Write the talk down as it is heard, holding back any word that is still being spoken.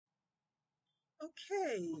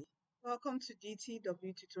Okay, welcome to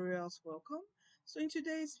DTW Tutorials. Welcome. So in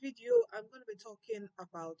today's video, I'm going to be talking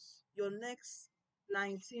about your next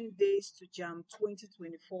 19 days to JAMB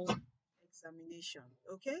 2024 examination.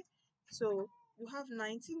 Okay, so you have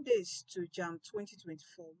 19 days to JAMB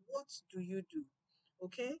 2024. What do you do?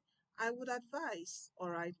 Okay, I would advise, all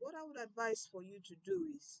right, what I would advise for you to do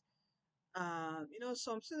is,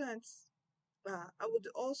 some students, I would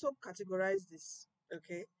also categorize this,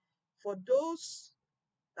 okay, for those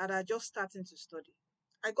that are just starting to study.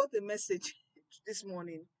 I got a message this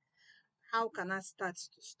morning. How can I start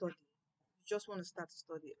to study? You just want to start to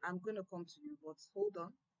study. I'm going to come to you, but hold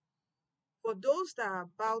on. For those that are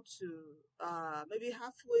about to maybe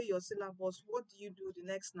halfway your syllabus, what do you do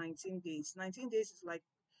the next 19 days? 19 days is like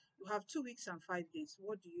you have 2 weeks and 5 days.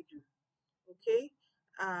 What do you do? Okay.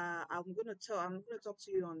 I'm gonna talk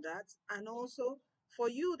to you on that. And also for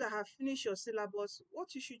you that have finished your syllabus,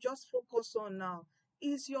 what you should just focus on now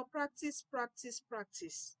is your practice, practice,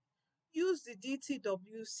 practice. Use the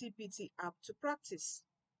DTW CPT app to practice.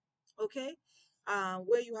 Okay.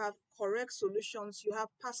 Where you have correct solutions, you have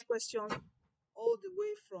past questions all the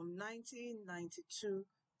way from 1992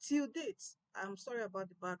 till date. I'm sorry about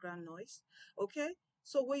the background noise. Okay,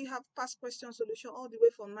 so where you have past question solution all the way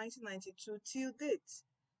from 1992 till date.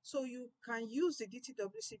 So you can use the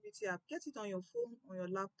DTWCPT app, get it on your phone, on your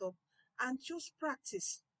laptop, and just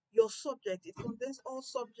practice your subject. It contains all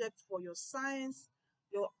subjects for your science,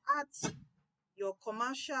 your art, your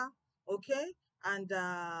commercial, okay, and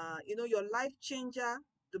your life changer,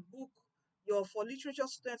 the book, your for literature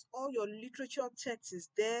students, all your literature text is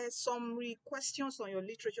there, summary, questions on your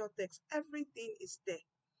literature text, everything is there.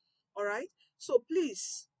 All right. So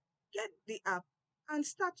please get the app and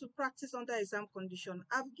start to practice under exam condition.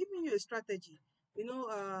 I've given you a strategy.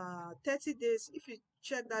 30 days. If you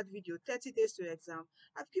check that video, 30 days to exam.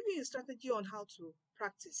 I've given you a strategy on how to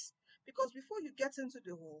practice. Because before you get into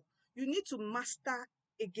the hall, you need to master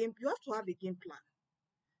a game. You have to have a game plan.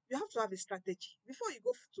 You have to have a strategy. Before you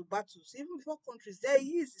go to battles, even before countries, there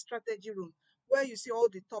is a strategy room where you see all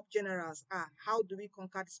the top generals. How do we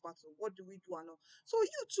conquer this battle? What do we do and all? So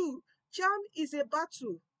you too, JAMB is a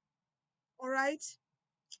battle, all right?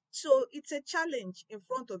 So it's a challenge in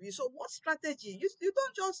front of you. So what strategy? You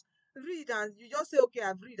don't just read and you just say, okay,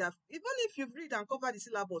 I've read. Even if you've read and covered the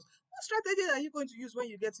syllabus, what strategy are you going to use when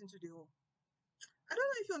you get into the hall? I don't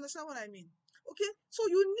know if you understand what I mean. Okay, so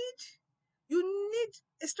you need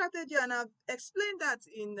a strategy, and I've explained that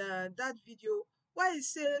in that video where I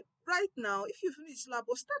say right now, if you finish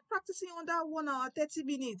syllabus, start practicing under 1 hour 30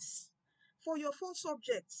 minutes for your 4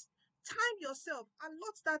 subjects. Time yourself,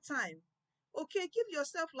 allot that time. Okay, give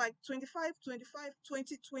yourself like 25, 25,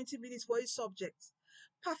 20, 20 minutes for each subject.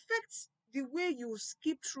 Perfect the way you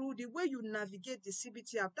skip through, the way you navigate the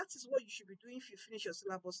CBT app. That is what you should be doing if you finish your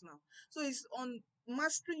syllabus now. So it's on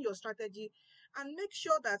mastering your strategy, and make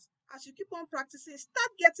sure that as you keep on practicing,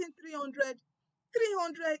 start getting 300,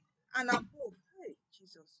 300 and above. Hey,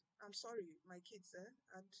 Jesus. I'm sorry, my kids, and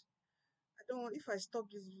I don't want, if I stop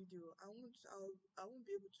this video, I won't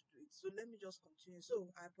be able to do it. So let me just continue. So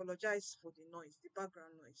I apologize for the noise, the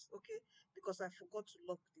background noise, okay? Because I forgot to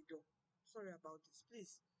lock the door. Sorry about this,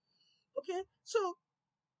 please. Okay, so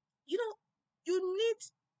you know, you need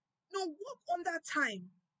work on that time.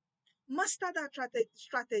 Master that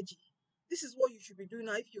strategy. This is what you should be doing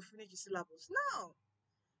now if you finish the syllabus. Now,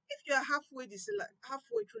 if you are halfway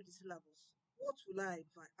through the syllabus, what will I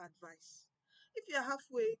advise? If you are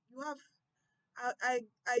halfway, you have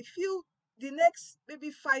I feel the next maybe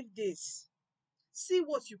 5 days, see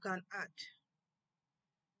what you can add.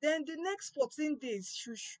 Then the next 14 days,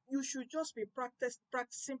 you should just be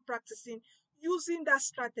practicing using that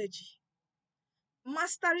strategy.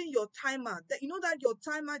 Mastering your timer. You know that your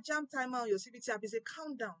timer, JAMB timer on your CBT app is a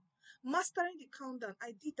countdown. Mastering the countdown.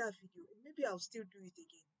 I did that video. Maybe I'll still do it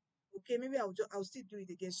again. Okay, maybe I'll still do it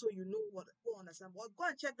again so you know what go understand. But go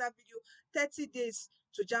and check that video. 30 days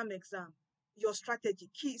to JAMB exam. Your strategy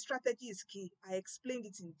is key. I explained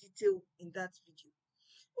it in detail in that video.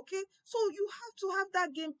 Okay, so you have to have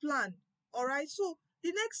that game plan. All right, so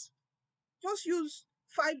the next, just use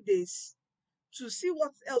 5 days to see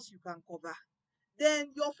what else you can cover.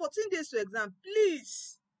 Then your 14 days to exam,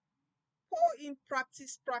 please pour in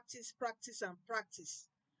practice, practice, practice, and practice.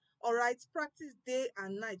 All right, practice day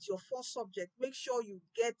and night, your 4 subjects. Make sure you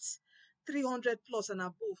get 300 plus and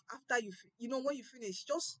above after when you finish.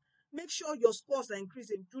 Just make sure your scores are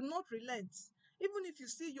increasing. Do not relent. Even if you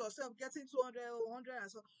see yourself getting 200 or 100 and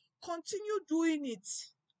so, continue doing it.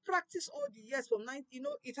 Practice all the years from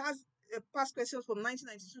it has past questions from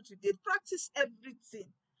 1992 to date. Practice everything.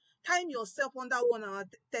 Time yourself under 1 hour,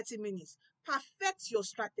 30 minutes. Perfect your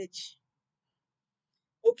strategy.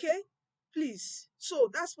 Okay? Please. So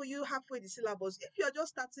that's for you halfway the syllabus. If you're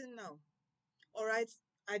just starting now, all right,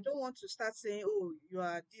 I don't want to start saying, oh, you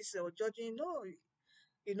are this or judging. No,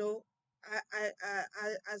 you know,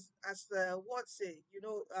 as what say,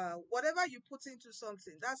 whatever you put into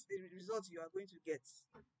something, that's the result you are going to get.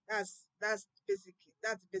 That's the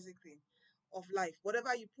basic thing of life.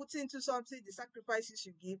 Whatever you put into something, the sacrifices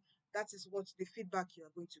you give, that is what the feedback you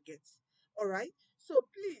are going to get. All right. So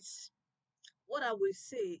please, what I will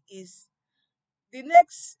say is the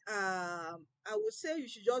next I would say you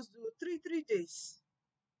should just do three days.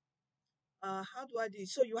 How do I do it?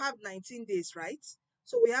 So you have 19 days, right?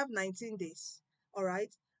 So we have 19 days. All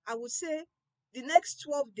right. I would say the next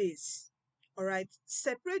 12 days. All right.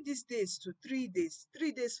 Separate these days to 3 days.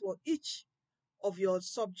 3 days for each of your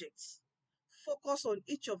subjects. Focus on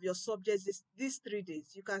each of your subjects these 3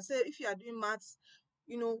 days. You can say if you are doing maths,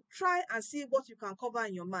 try and see what you can cover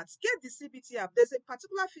in your maths. Get the CBT app. There's a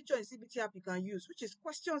particular feature in CBT app you can use, which is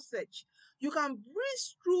question search. You can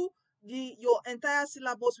breeze through your entire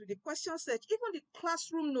syllabus with the question search, even the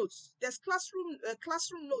classroom notes. There's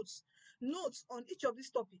classroom notes on each of these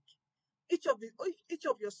topics, each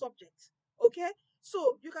of your subjects. Okay,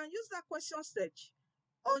 so you can use that question search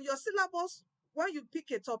on your syllabus. When you pick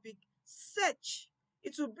a topic, search.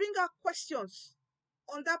 It will bring out questions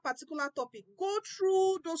on that particular topic. Go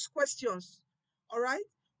through those questions. All right.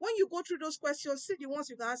 When you go through those questions, see the ones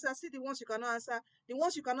you can answer, see the ones you cannot answer. The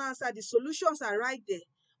ones you cannot answer, the solutions are right there.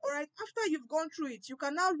 All right. After you've gone through it, you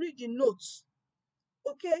can now read the notes.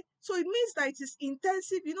 Okay. So it means that it is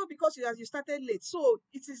intensive, because you started late. So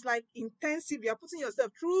it is like intensive. You are putting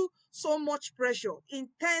yourself through so much pressure,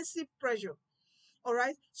 intensive pressure. All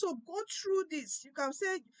right. So go through this. You can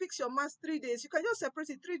say fix your maths 3 days. You can just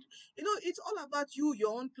separate it three. It's all about you,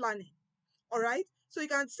 your own planning. All right. So you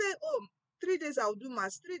can say, oh, 3 days I'll do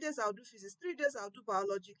maths, 3 days I'll do physics, 3 days I'll do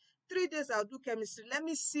biology, 3 days I'll do chemistry. Let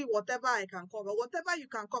me see whatever I can cover. Whatever you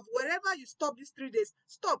can cover. Wherever you stop these 3 days,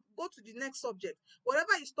 stop. Go to the next subject.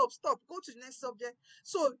 Wherever you stop, stop. Go to the next subject.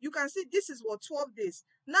 So you can see this is what 12 days.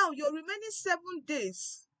 Now your remaining 7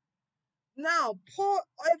 days. Now pour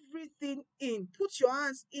everything in. Put your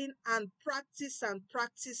hands in and practice and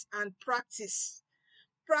practice and practice.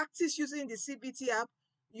 Practice using the CBT app.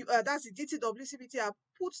 That's the DTW CBT app.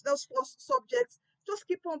 Put those 4 subjects. Just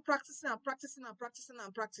keep on practicing and practicing and practicing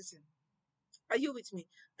and practicing. Are you with me?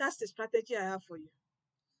 That's the strategy I have for you.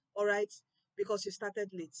 All right, because you started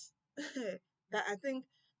late. That I think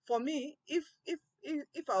for me, if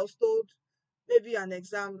I was told maybe an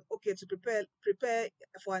exam, okay, to prepare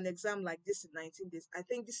for an exam like this in 19 days, I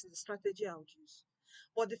think this is the strategy I would use.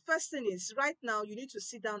 But the first thing is right now you need to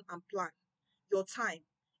sit down and plan your time.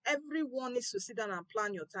 Everyone needs to sit down and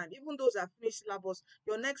plan your time. Even those that finish syllabus,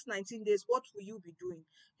 your next 19 days, what will you be doing?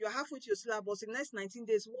 You're halfway to your syllabus. In the next 19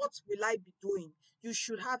 days, what will I be doing? You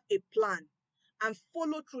should have a plan and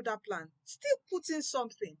follow through that plan. Still put in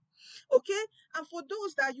something. Okay? And for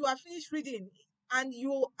those that you have finished reading and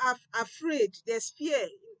you are afraid, there's fear.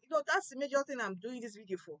 That's the major thing I'm doing this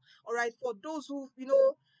video for. All right. For those who,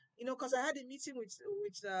 because I had a meeting with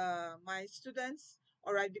my students.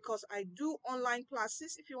 All right, because I do online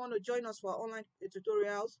classes. If you want to join us for online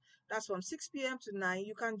tutorials, that's from 6 p.m. to 9.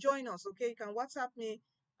 You can join us, okay? You can WhatsApp me,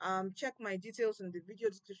 check my details in the video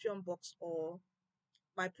description box or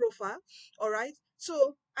my profile. All right.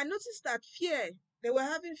 So I noticed that they were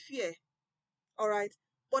having fear. All right.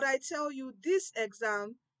 But I tell you, this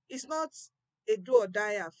exam is not a do or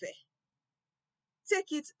die affair.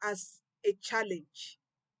 Take it as a challenge.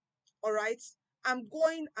 All right. I'm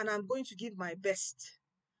going to give my best.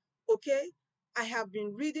 Okay. I have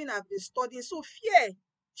been reading, I've been studying. So fear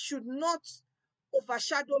should not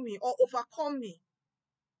overshadow me or overcome me.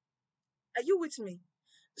 Are you with me?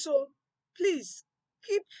 So please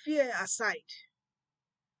keep fear aside.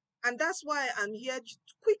 And that's why I'm here to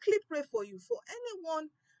quickly pray for you, for anyone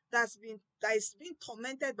that is being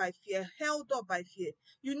tormented by fear, held up by fear.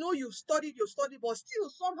 You've studied, but still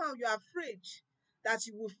somehow you're afraid that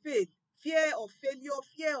you will fail. Fear of failure,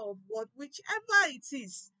 fear of what, whichever it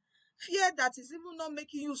is. Fear that is even not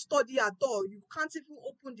making you study at all. You can't even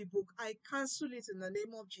open the book. I cancel it in the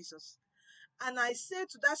name of Jesus. And I say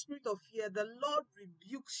to that spirit of fear, the Lord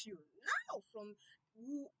rebukes you now from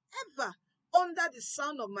whoever under the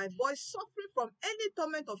sound of my voice suffering from any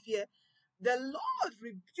torment of fear. The Lord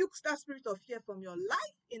rebukes that spirit of fear from your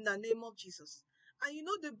life in the name of Jesus. And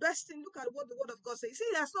the best thing, look at what the word of God says. See,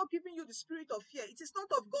 he has not given you the spirit of fear. It is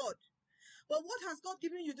not of God. But what has God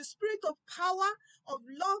given you? The spirit of power, of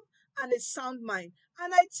love, and a sound mind.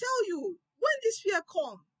 And I tell you, when this fear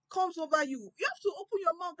comes over you, you have to open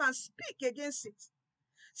your mouth and speak against it.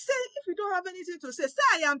 Say, if you don't have anything to say, say,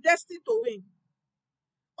 I am destined to win.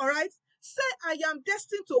 All right? Say, I am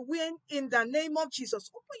destined to win in the name of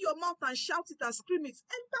Jesus. Open your mouth and shout it and scream it.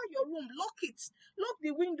 Enter your room, lock it. Lock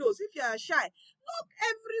the windows if you are shy. Lock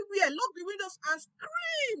everywhere. Lock the windows and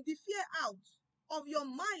scream the fear out of your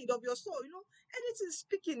mind, of your soul. Anything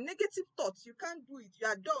speaking, negative thoughts, you can't do it. You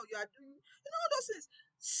are dull. You are doing, all those things.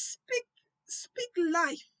 Speak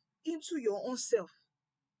life into your own self.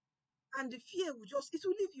 And the fear it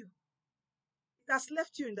will leave you. It has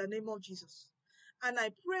left you in the name of Jesus. And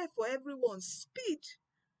I pray for everyone's speed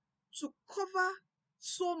to cover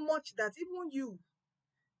so much that even you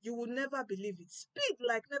will never believe it. Speed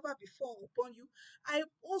like never before upon you. I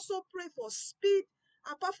also pray for speed,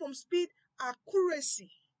 apart from speed,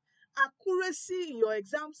 accuracy. Accuracy in your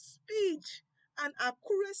exams, speed and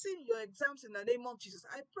accuracy in your exams in the name of Jesus.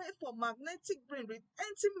 I pray for magnetic brain,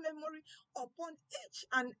 retentive memory upon each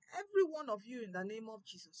and every one of you in the name of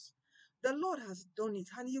Jesus. The Lord has done it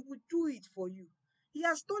and He will do it for you. He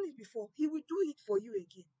has done it before. He will do it for you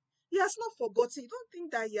again. He has not forgotten. Don't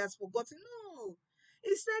think that He has forgotten. No.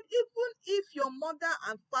 He said, even if your mother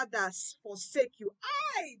and fathers forsake you,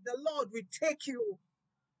 I, the Lord, will take you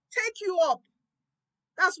up.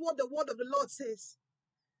 That's what the word of the Lord says.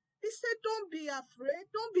 He said, don't be afraid.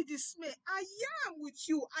 Don't be dismayed. I am with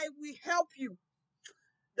you. I will help you.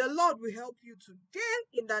 The Lord will help you today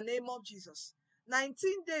in the name of Jesus.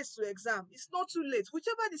 19 days to exam. It's not too late.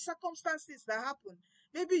 Whichever the circumstances that happen,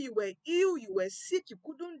 maybe you were ill, you were sick, you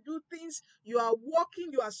couldn't do things, you are working,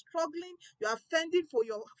 you are struggling, you are fending for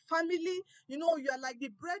your family, you are like the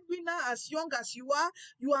breadwinner as young as you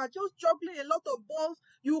are just juggling a lot of balls,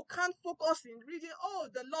 you can't focus in reading. Oh,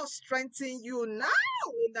 the Lord strengthen you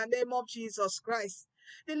now in the name of Jesus Christ.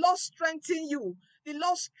 The Lord strengthen you. The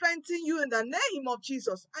Lord strengthen you in the name of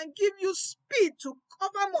Jesus and give you speed to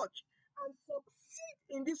cover much and succeed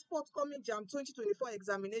in this forthcoming JAMB 2024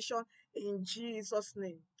 examination in Jesus'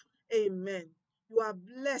 name. Amen. You are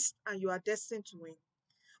blessed and you are destined to win.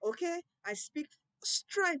 Okay? I speak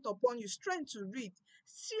strength upon you, strength to read,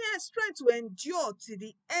 strength to endure to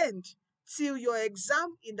the end, till your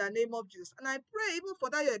exam in the name of Jesus. And I pray even for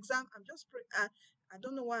that your exam, I'm just praying. I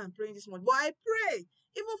don't know why I'm praying this morning, but I pray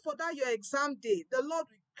even for that your exam day, the Lord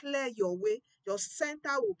will clear your way. Your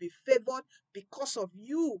center will be favored because of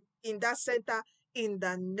you in that center in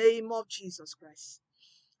the name of Jesus Christ.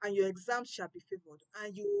 And your exam shall be favored,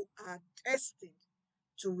 and you are destined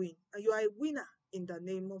to win. And you are a winner in the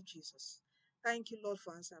name of Jesus. Thank you, Lord,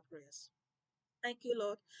 for answering prayers. Thank you,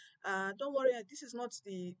 Lord. Don't worry, this is not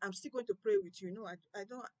I'm still going to pray with you.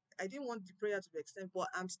 I didn't want the prayer to be extended, but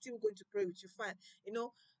I'm still going to pray with you. Fine.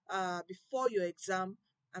 Before your exam,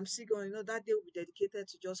 I'm still going, that day will be dedicated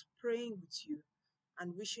to just praying with you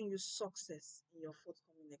and wishing you success in your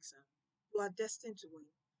forthcoming exam. You are destined to win.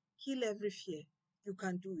 Kill every fear. You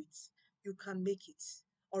can do it. You can make it.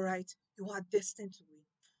 All right? You are destined to win.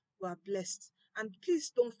 You are blessed. And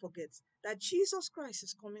please don't forget that Jesus Christ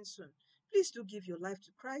is coming soon. Please do give your life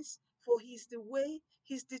to Christ, for He is the way,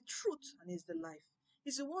 He's the truth, and He's the life.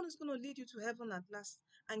 He's the one who's going to lead you to heaven at last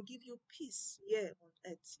and give you peace here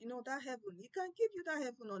on earth. That heaven, He can give you that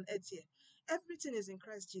heaven on earth here. Everything is in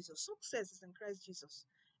Christ Jesus. Success is in Christ Jesus.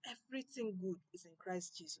 Everything good is in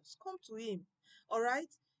Christ Jesus. Come to Him. All right?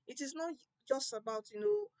 It is not just about,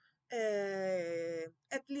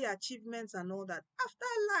 earthly achievements and all that. After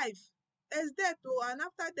life, there's death, and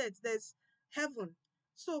after death, there's heaven.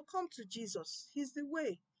 So come to Jesus. He's the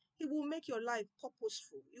way. He will make your life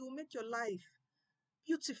purposeful. He will make your life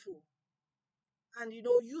beautiful and,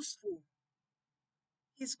 useful.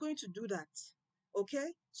 He's going to do that.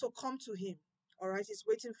 Okay? So come to Him. All right? He's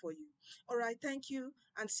waiting for you. All right. Thank you.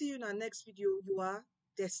 And see you in our next video. You are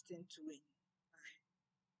destined to win.